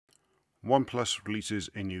OnePlus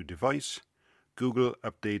releases a new device, Google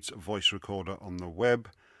updates voice recorder on the web,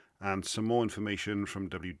 and some more information from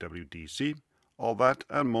WWDC. All that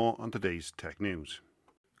and more on today's tech news.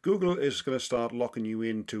 Google is going to start locking you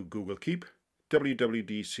into Google Keep.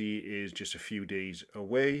 WWDC is just a few days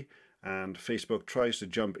away, and Facebook tries to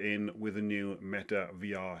jump in with a new Meta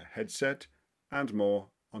VR headset, and more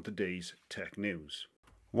on today's tech news.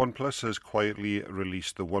 OnePlus has quietly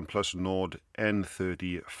released the OnePlus Nord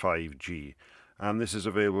N30 5G, and this is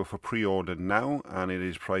available for pre-order now, and it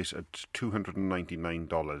is priced at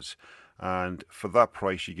 $299. And for that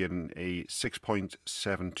price, you're getting a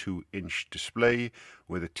 6.72 inch display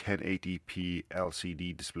with a 1080p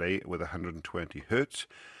LCD display with 120 Hz.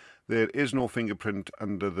 There is no fingerprint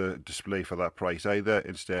under the display for that price either.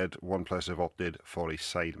 Instead, OnePlus have opted for a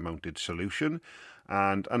side-mounted solution.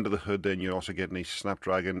 And under the hood then you're also getting a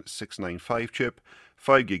Snapdragon 695 chip,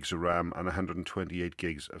 5 gigs of RAM and 128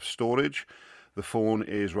 gigs of storage. The phone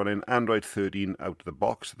is running Android 13 out of the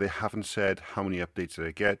box. They haven't said how many updates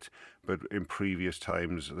they get, but in previous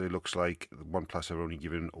times it looks like OnePlus have only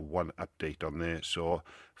given one update on there. So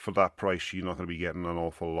for that price you're not going to be getting an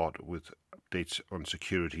awful lot with updates on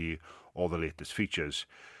security or the latest features.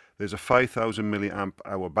 There's a 5000 milliamp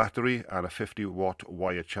hour battery and a 50 watt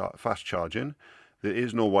wire fast charging. There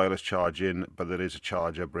is no wireless charging, but there is a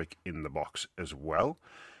charger brick in the box as well.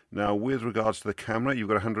 Now, with regards to the camera, you've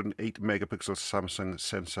got a 108 megapixel Samsung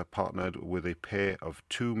sensor partnered with a pair of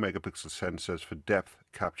 2 megapixel sensors for depth,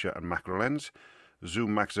 capture and macro lens.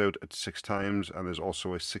 Zoom max out at 6 times, and there's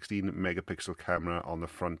also a 16 megapixel camera on the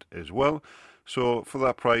front as well. So for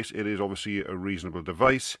that price, it is obviously a reasonable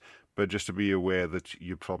device, but just to be aware that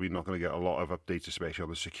you're probably not going to get a lot of updates, especially on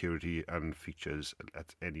the security and features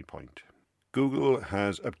at any point. Google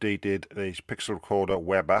has updated the Pixel Recorder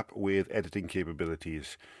web app with editing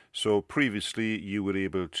capabilities. So previously you were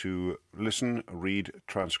able to listen, read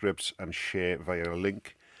transcripts and share via a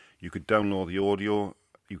link. You could download the audio,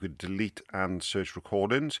 you could delete and search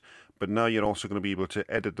recordings, but now you're also going to be able to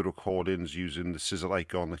edit the recordings using the sizzle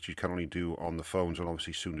icon that you can only do on the phones and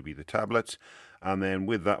obviously soon to be the tablets. And then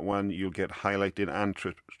with that one you'll get highlighted and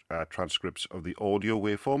transcripts of the audio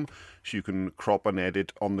waveform, so you can crop and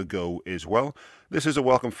edit on the go as well. This is a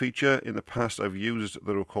welcome feature. In the past I've used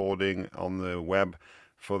the recording on the web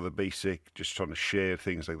for the basic, just trying to share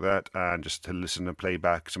things like that, and just to listen and play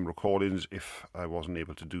back some recordings if I wasn't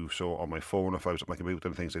able to do so on my phone, if I was at my computer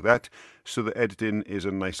and things like that. So the editing is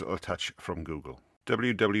a nice little touch from Google.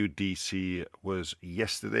 WWDC was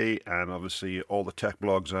yesterday, and obviously all the tech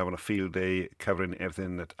blogs are having a field day covering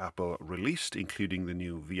everything that Apple released, including the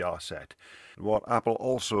new VR set. What Apple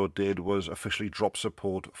also did was officially drop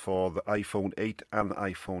support for the iPhone 8 and the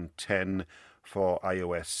iPhone 10 for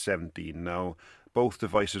iOS 17. Now, both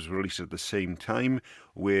devices were released at the same time,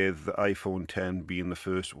 with the iPhone 10 being the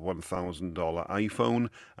first $1,000 iPhone,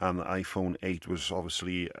 and the iPhone 8 was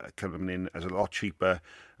obviously coming in as a lot cheaper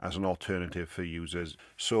as an alternative for users.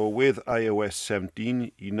 So with iOS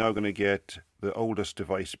 17, you're now going to get the oldest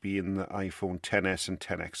device being the iPhone XS and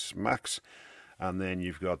XS Max, and then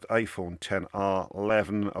you've got the iPhone XR,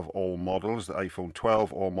 11 of all models, the iPhone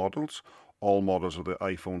 12 all models of the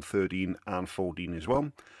iPhone 13 and 14 as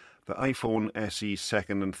well. The iPhone SE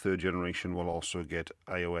second and third generation will also get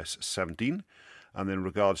iOS 17. And then in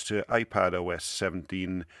regards to iPad OS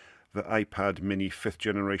 17, the iPad mini 5th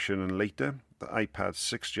generation and later, the iPad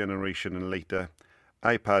 6th generation and later,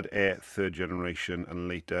 iPad Air 3rd generation and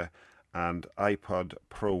later, and iPad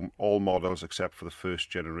Pro, all models except for the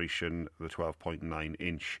first generation, the 12.9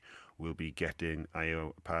 inch, will be getting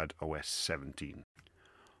iPad OS 17.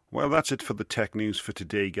 Well, that's it for the tech news for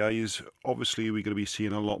today, guys. Obviously, we're going to be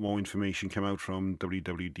seeing a lot more information come out from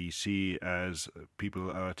WWDC as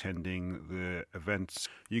people are attending the events.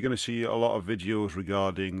 You're going to see a lot of videos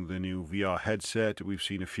regarding the new VR headset. We've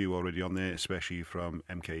seen a few already on there, especially from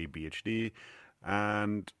MKBHD.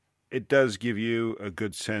 And it does give you a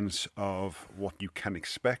good sense of what you can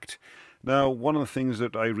expect. Now, one of the things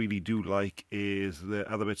that I really do like is the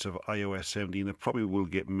other bits of iOS 17 that probably will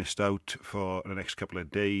get missed out for the next couple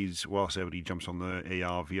of days whilst everybody jumps on the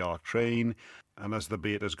AR VR train. And as the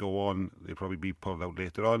betas go on, they'll probably be pulled out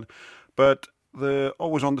later on. But the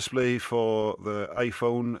always on display for the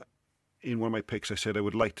iPhone, in one of my picks I said I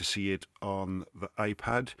would like to see it on the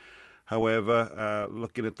iPad. However,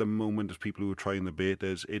 looking at the moment as people who are trying the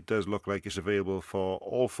betas, it does look like it's available for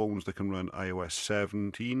all phones that can run iOS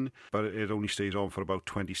 17, but it only stays on for about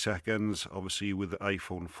 20 seconds. Obviously, with the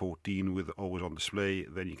iPhone 14 with always on display,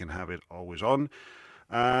 then you can have it always on.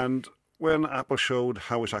 And when Apple showed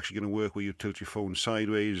how it's actually going to work where you tilt your phone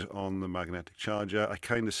sideways on the magnetic charger, I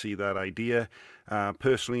kind of see that idea.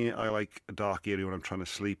 Personally, I like a dark area when I'm trying to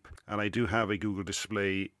sleep, and I do have a Google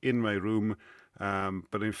display in my room,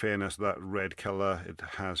 but in fairness, that red colour it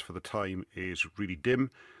has for the time is really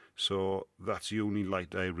dim. So that's the only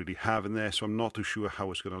light I really have in there. So I'm not too sure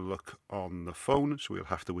how it's going to look on the phone. So we'll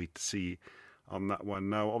have to wait to see on that one.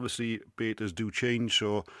 Now, obviously, betas do change.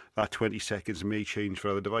 So that 20 seconds may change for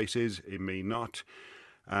other devices. It may not.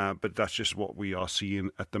 But that's just what we are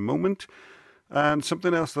seeing at the moment. And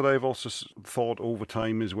something else that I've also thought over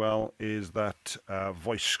time as well is that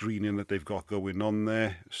voice screening that they've got going on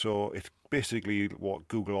there. So it's basically what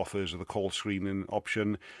Google offers, the call screening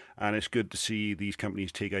option, and it's good to see these companies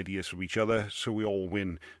take ideas from each other so we all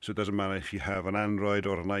win. So it doesn't matter if you have an Android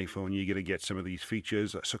or an iPhone, you're going to get some of these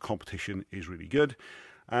features. So competition is really good.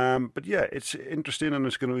 But yeah, it's interesting, and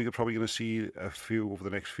we're probably going to see a few over the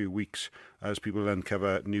next few weeks as people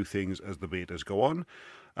uncover new things as the betas go on.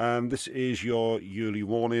 This is your yearly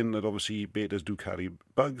warning that obviously betas do carry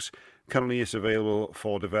bugs. Currently it's available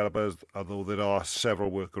for developers, although there are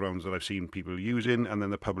several workarounds that I've seen people using, and then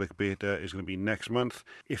the public beta is going to be next month.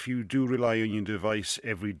 If you do rely on your device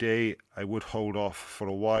every day, I would hold off for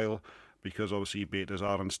a while because obviously betas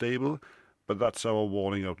are unstable. But that's our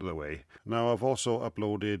warning out of the way. Now I've also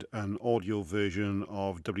uploaded an audio version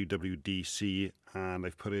of WWDC, and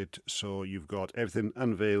I've put it so you've got everything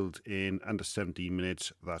unveiled in under 17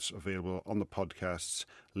 minutes. That's available on the podcasts.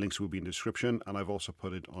 Links will be in the description, and I've also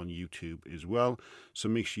put it on YouTube as well. So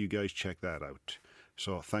make sure you guys check that out.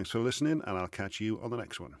 So thanks for listening, and I'll catch you on the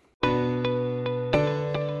next one.